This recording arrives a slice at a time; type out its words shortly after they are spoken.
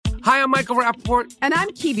Hi, I'm Michael Rappaport. And I'm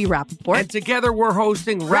Kibi Rappaport. And together we're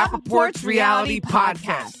hosting Rappaport's Reality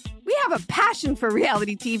Podcast. We have a passion for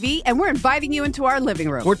reality TV, and we're inviting you into our living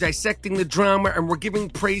room. We're dissecting the drama, and we're giving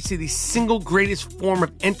praise to the single greatest form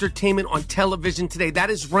of entertainment on television today.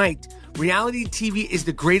 That is right. Reality TV is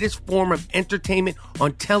the greatest form of entertainment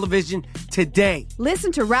on television today.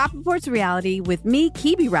 Listen to Rappaport's Reality with me,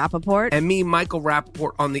 Kibi Rappaport. And me, Michael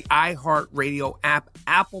Rappaport, on the iHeartRadio app,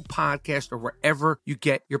 Apple Podcast, or wherever you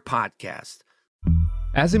get your podcast.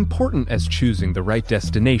 As important as choosing the right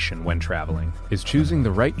destination when traveling is choosing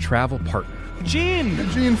the right travel partner. Gene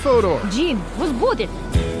Fodor. Gene, was good.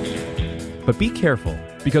 But be careful,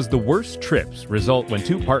 because the worst trips result when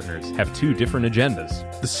two partners have two different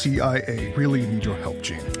agendas. The CIA really need your help,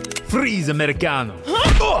 Gene. Freeze, Americano.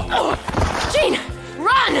 Gene,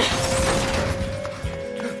 run!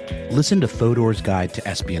 Listen to Fodor's Guide to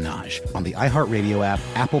Espionage on the iHeartRadio app,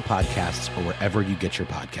 Apple Podcasts, or wherever you get your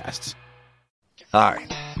podcasts. Hi,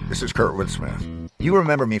 this is Kurtwood Smith. You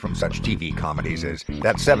remember me from such TV comedies as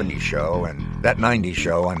That 70s Show and That 90s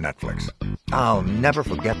Show on Netflix. I'll never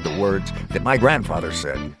forget the words that my grandfather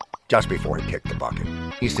said just before he kicked the bucket.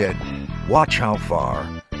 He said, "Watch how far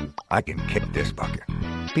I can kick this bucket."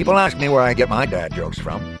 People ask me where I get my dad jokes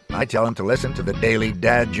from. I tell them to listen to the Daily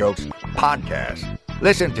Dad Jokes podcast.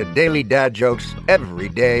 Listen to Daily Dad Jokes every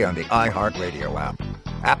day on the iHeartRadio app,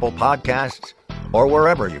 Apple Podcasts, or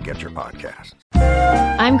wherever you get your podcasts.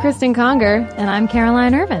 I'm Kristen Conger. And I'm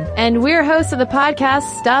Caroline Irvin. And we're hosts of the podcast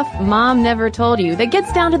Stuff Mom Never Told You that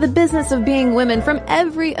gets down to the business of being women from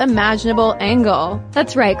every imaginable angle.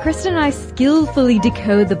 That's right. Kristen and I skillfully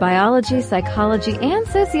decode the biology, psychology, and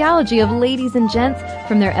sociology of ladies and gents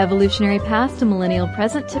from their evolutionary past to millennial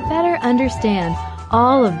present to better understand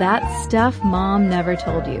all of that stuff Mom never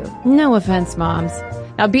told you. No offense, moms.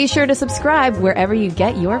 Now be sure to subscribe wherever you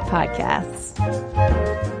get your podcasts.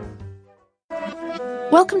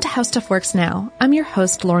 Welcome to How Stuff Works Now. I'm your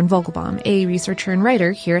host, Lauren Vogelbaum, a researcher and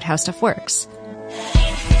writer here at How Stuff Works.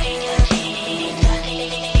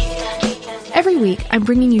 Every week, I'm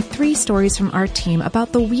bringing you 3 stories from our team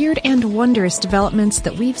about the weird and wondrous developments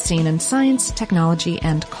that we've seen in science, technology,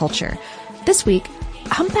 and culture. This week,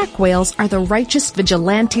 humpback whales are the righteous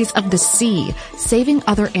vigilantes of the sea, saving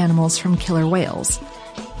other animals from killer whales.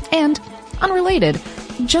 And, unrelated,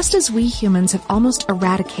 just as we humans have almost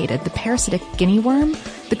eradicated the parasitic guinea worm,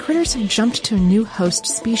 the critters have jumped to a new host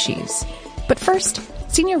species. But first,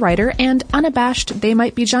 senior writer and unabashed They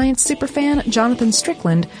Might Be Giants superfan Jonathan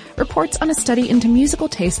Strickland reports on a study into musical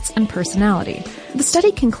tastes and personality. The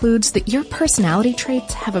study concludes that your personality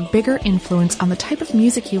traits have a bigger influence on the type of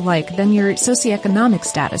music you like than your socioeconomic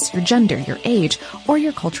status, your gender, your age, or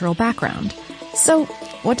your cultural background. So,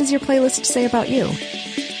 what does your playlist say about you?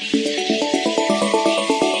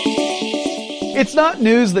 It's not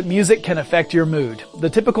news that music can affect your mood. The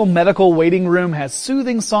typical medical waiting room has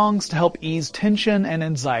soothing songs to help ease tension and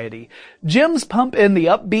anxiety. Gyms pump in the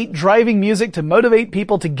upbeat, driving music to motivate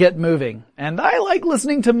people to get moving. And I like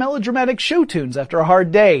listening to melodramatic show tunes after a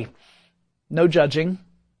hard day. No judging.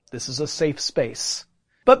 This is a safe space.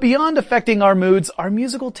 But beyond affecting our moods, our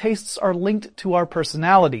musical tastes are linked to our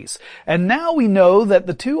personalities. And now we know that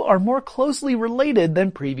the two are more closely related than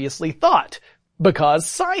previously thought. Because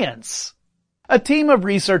science! A team of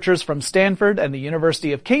researchers from Stanford and the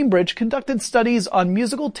University of Cambridge conducted studies on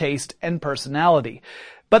musical taste and personality.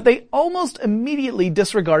 But they almost immediately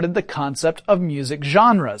disregarded the concept of music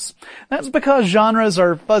genres. That's because genres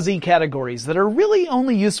are fuzzy categories that are really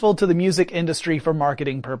only useful to the music industry for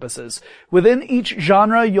marketing purposes. Within each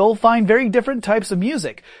genre, you'll find very different types of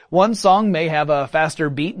music. One song may have a faster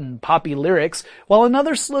beat and poppy lyrics, while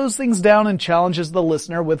another slows things down and challenges the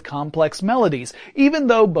listener with complex melodies, even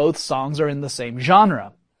though both songs are in the same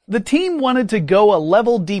genre. The team wanted to go a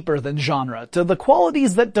level deeper than genre to the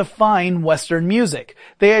qualities that define Western music.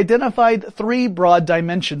 They identified 3 broad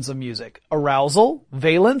dimensions of music: arousal,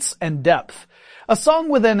 valence, and depth. A song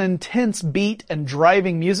with an intense beat and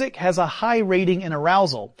driving music has a high rating in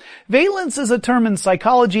arousal. Valence is a term in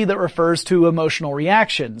psychology that refers to emotional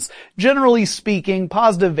reactions. Generally speaking,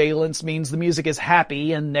 positive valence means the music is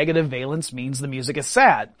happy and negative valence means the music is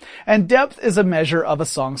sad. And depth is a measure of a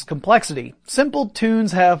song's complexity. Simple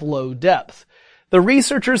tunes have low depth. The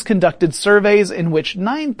researchers conducted surveys in which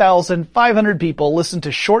 9,500 people listened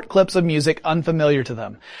to short clips of music unfamiliar to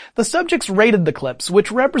them. The subjects rated the clips,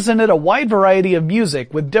 which represented a wide variety of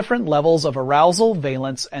music with different levels of arousal,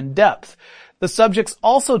 valence, and depth. The subjects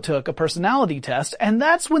also took a personality test, and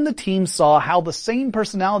that's when the team saw how the same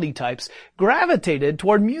personality types gravitated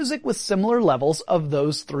toward music with similar levels of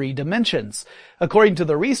those 3 dimensions. According to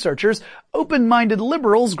the researchers, open-minded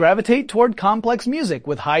liberals gravitate toward complex music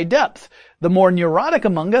with high depth. The more neurotic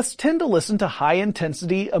among us tend to listen to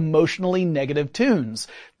high-intensity, emotionally negative tunes.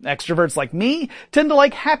 Extroverts like me tend to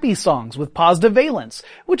like happy songs with positive valence,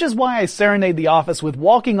 which is why I serenade the office with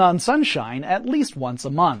Walking on Sunshine at least once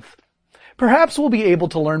a month. Perhaps we'll be able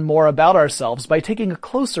to learn more about ourselves by taking a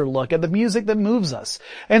closer look at the music that moves us,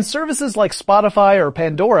 and services like Spotify or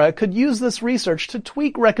Pandora could use this research to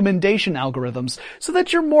tweak recommendation algorithms so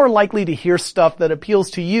that you're more likely to hear stuff that appeals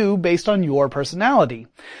to you based on your personality.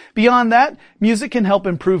 Beyond that, music can help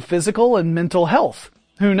improve physical and mental health.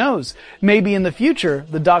 Who knows? Maybe in the future,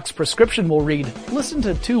 the doc's prescription will read, "Listen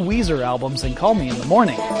to 2 Weezer albums and call me in the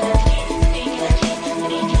morning."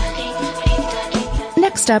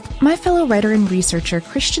 Next up, my fellow writer and researcher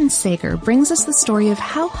Christian Sager brings us the story of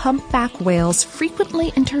how humpback whales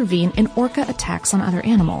frequently intervene in orca attacks on other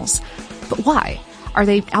animals. But why? Are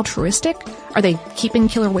they altruistic? Are they keeping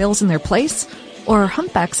killer whales in their place? Or are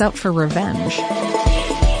humpbacks out for revenge?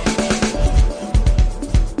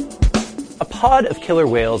 A pod of killer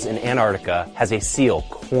whales in Antarctica has a seal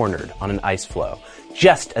cornered on an ice floe.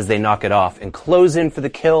 Just as they knock it off and close in for the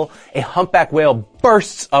kill, a humpback whale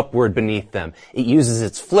bursts upward beneath them. It uses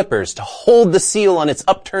its flippers to hold the seal on its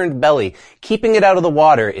upturned belly, keeping it out of the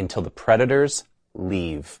water until the predators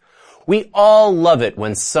leave. We all love it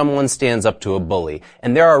when someone stands up to a bully,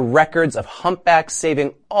 and there are records of humpbacks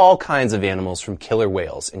saving all kinds of animals from killer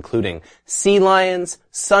whales, including sea lions,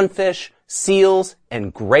 sunfish, seals,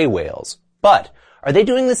 and gray whales. But are they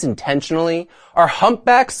doing this intentionally? Are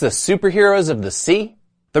humpbacks the superheroes of the sea?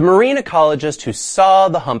 The marine ecologist who saw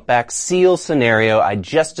the humpback seal scenario I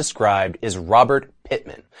just described is Robert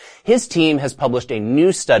Pittman. His team has published a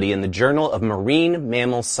new study in the Journal of Marine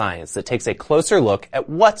Mammal Science that takes a closer look at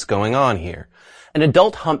what's going on here. An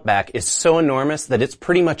adult humpback is so enormous that it's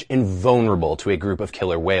pretty much invulnerable to a group of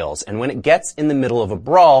killer whales, and when it gets in the middle of a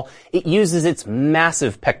brawl, it uses its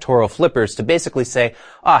massive pectoral flippers to basically say,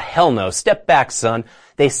 "Ah, hell no, step back, son."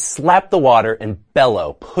 They slap the water and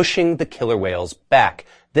bellow, pushing the killer whales back.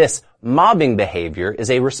 This mobbing behavior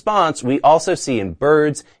is a response we also see in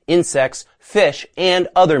birds, insects, fish, and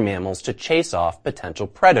other mammals to chase off potential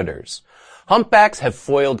predators. Humpbacks have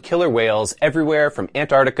foiled killer whales everywhere from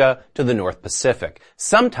Antarctica to the North Pacific.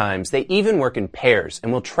 Sometimes they even work in pairs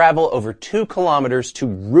and will travel over 2 kilometers to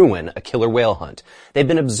ruin a killer whale hunt. They've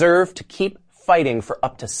been observed to keep fighting for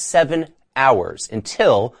up to 7 hours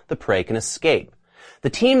until the prey can escape. The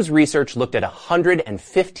team's research looked at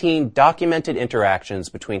 115 documented interactions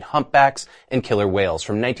between humpbacks and killer whales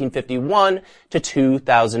from 1951 to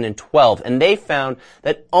 2012, and they found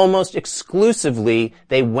that almost exclusively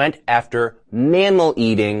they went after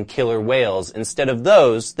mammal-eating killer whales instead of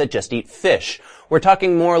those that just eat fish. We're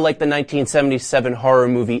talking more like the 1977 horror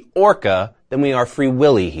movie Orca than we are Free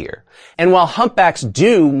Willy here. And while humpbacks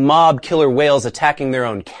do mob killer whales attacking their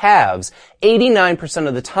own calves, 89%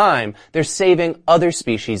 of the time they're saving other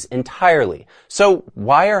species entirely. So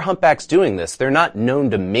why are humpbacks doing this? They're not known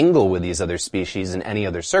to mingle with these other species in any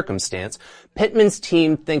other circumstance. Pittman's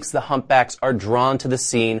team thinks the humpbacks are drawn to the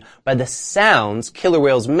scene by the sounds killer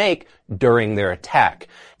whales make during their attack.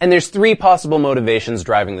 And there's 3 possible motivations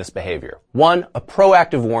driving this behavior. 1, a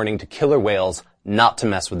proactive warning to killer whales not to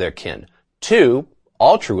mess with their kin. 2,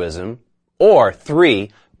 altruism. Or 3,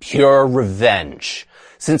 pure revenge.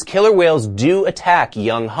 Since killer whales do attack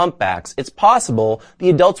young humpbacks, it's possible the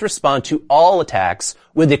adults respond to all attacks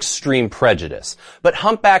with extreme prejudice. But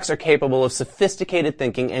humpbacks are capable of sophisticated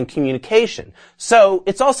thinking and communication, so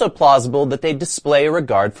it's also plausible that they display a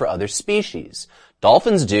regard for other species.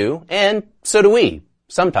 Dolphins do, and so do we,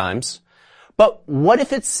 sometimes. But what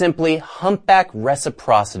if it's simply humpback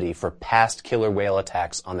reciprocity for past killer whale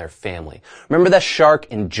attacks on their family? Remember that shark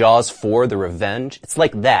in Jaws 4, The Revenge? It's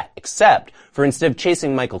like that, except for instead of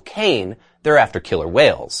chasing Michael Caine, they're after killer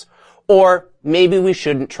whales. Or maybe we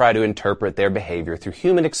shouldn't try to interpret their behavior through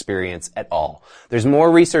human experience at all. There's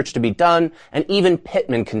more research to be done, and even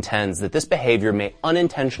Pittman contends that this behavior may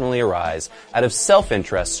unintentionally arise out of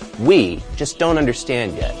self-interest we just don't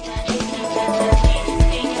understand yet.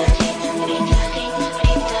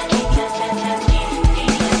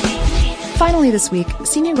 Finally this week,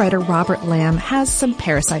 senior writer Robert Lamb has some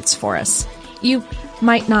parasites for us. You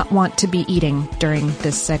might not want to be eating during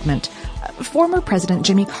this segment. Former President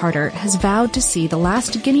Jimmy Carter has vowed to see the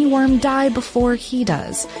last guinea worm die before he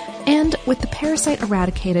does. And with the parasite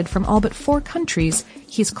eradicated from all but 4 countries,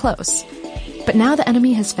 he's close. But now the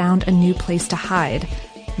enemy has found a new place to hide.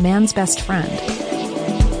 man's best friend.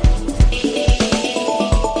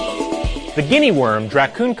 The guinea worm,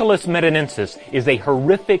 Dracunculus medinensis, is a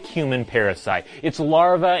horrific human parasite. Its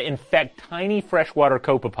larvae infect tiny freshwater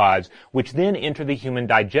copepods, which then enter the human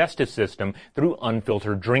digestive system through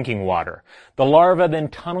unfiltered drinking water. The larvae then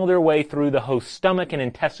tunnel their way through the host's stomach and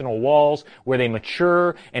intestinal walls, where they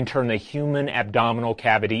mature and turn the human abdominal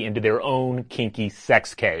cavity into their own kinky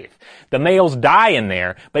sex cave. The males die in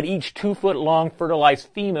there, but each 2-foot-long fertilized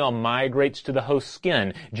female migrates to the host's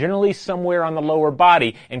skin, generally somewhere on the lower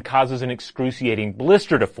body, and causes an excruciating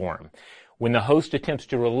blister to form. When the host attempts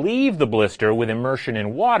to relieve the blister with immersion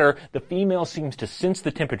in water, the female seems to sense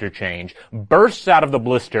the temperature change, bursts out of the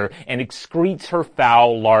blister, and excretes her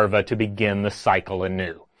foul larva to begin the cycle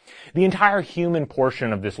anew. The entire human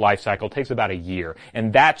portion of this life cycle takes about a year,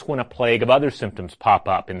 and that's when a plague of other symptoms pop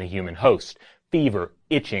up in the human host. Fever,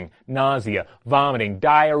 itching, nausea, vomiting,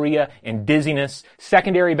 diarrhea, and dizziness.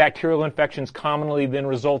 Secondary bacterial infections commonly then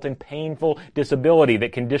result in painful disability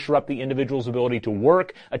that can disrupt the individual's ability to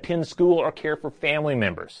work, attend school, or care for family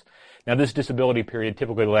members. Now, this disability period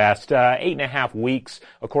typically lasts 8.5 weeks,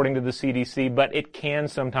 according to the CDC, but it can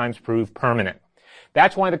sometimes prove permanent.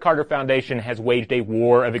 That's why the Carter Foundation has waged a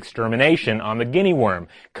war of extermination on the guinea worm,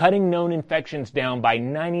 cutting known infections down by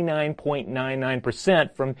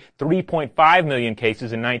 99.99% from 3.5 million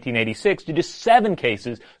cases in 1986 to just 7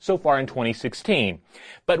 cases so far in 2016.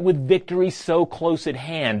 But with victory so close at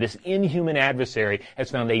hand, this inhuman adversary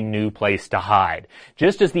has found a new place to hide.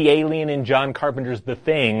 Just as the alien in John Carpenter's The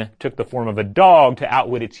Thing took the form of a dog to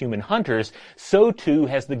outwit its human hunters, so too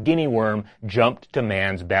has the guinea worm jumped to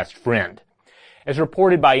man's best friend. As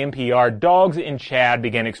reported by NPR, dogs in Chad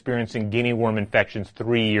began experiencing guinea worm infections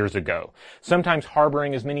 3 years ago, sometimes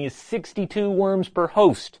harboring as many as 62 worms per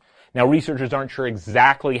host. Now, researchers aren't sure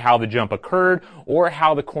exactly how the jump occurred or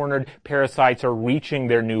how the cornered parasites are reaching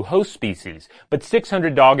their new host species, but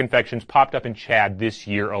 600 dog infections popped up in Chad this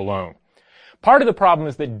year alone. Part of the problem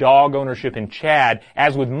is that dog ownership in Chad,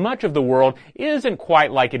 as with much of the world, isn't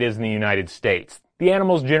quite like it is in the United States. The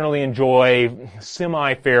animals generally enjoy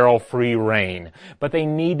semi-feral free reign, but they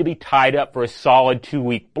need to be tied up for a solid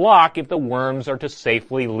 2-week block if the worms are to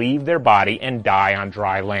safely leave their body and die on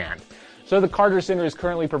dry land. So the Carter Center is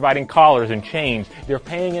currently providing collars and chains. They're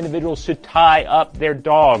paying individuals to tie up their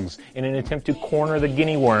dogs in an attempt to corner the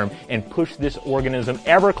guinea worm and push this organism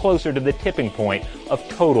ever closer to the tipping point of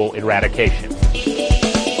total eradication.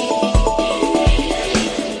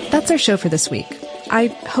 That's our show for this week. I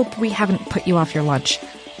hope we haven't put you off your lunch.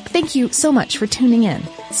 Thank you so much for tuning in.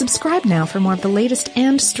 Subscribe now for more of the latest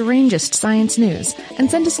and strangest science news, and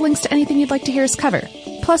send us links to anything you'd like to hear us cover.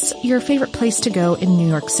 Plus, your favorite place to go in New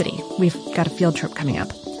York City. We've got a field trip coming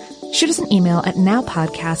up. Shoot us an email at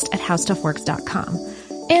nowpodcast@howstuffworks.com.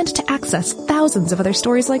 And to access thousands of other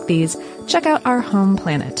stories like these, check out our home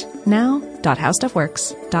planet,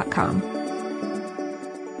 now.howstuffworks.com.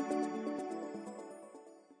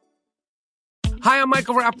 Hi, I'm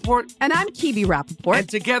Michael Rappaport. And I'm Kibi Rappaport. And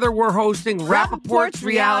together we're hosting Rappaport's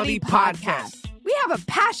Reality Podcast. We have a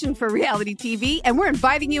passion for reality TV, and we're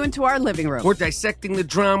inviting you into our living room. We're dissecting the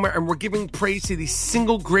drama, and we're giving praise to the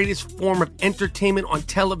single greatest form of entertainment on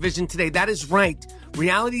television today. That is right.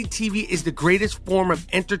 Reality TV is the greatest form of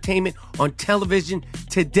entertainment on television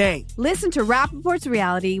today. Listen to Rappaport's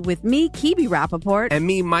Reality with me, Kibi Rappaport. And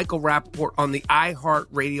me, Michael Rappaport, on the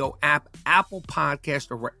iHeartRadio app, Apple Podcast,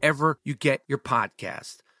 or wherever you get your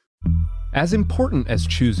podcast. As important as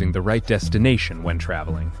choosing the right destination when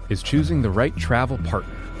traveling is choosing the right travel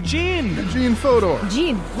partner. Gene Fodor.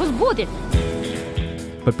 Gene, was good.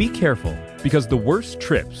 But be careful, because the worst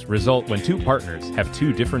trips result when two partners have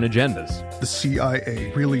two different agendas. The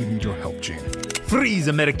CIA really need your help, Gene. Freeze,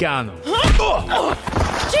 Americano.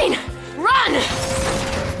 Gene, run!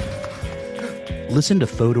 Listen to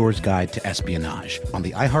Fodor's Guide to Espionage on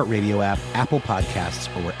the iHeartRadio app, Apple Podcasts,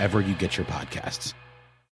 or wherever you get your podcasts.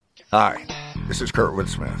 Hi, this is Kurtwood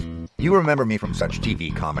Smith. You remember me from such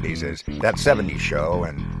TV comedies as That 70s Show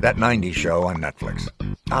and That 90s Show on Netflix.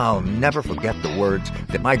 I'll never forget the words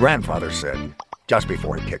that my grandfather said just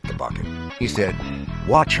before he kicked the bucket. He said,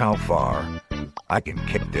 "Watch how far I can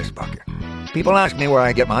kick this bucket." People ask me where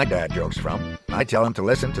I get my dad jokes from. I tell them to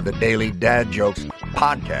listen to the Daily Dad Jokes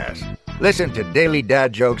podcast. Listen to Daily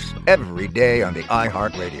Dad Jokes every day on the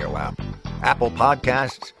iHeartRadio app, Apple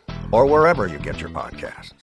Podcasts, or wherever you get your podcasts.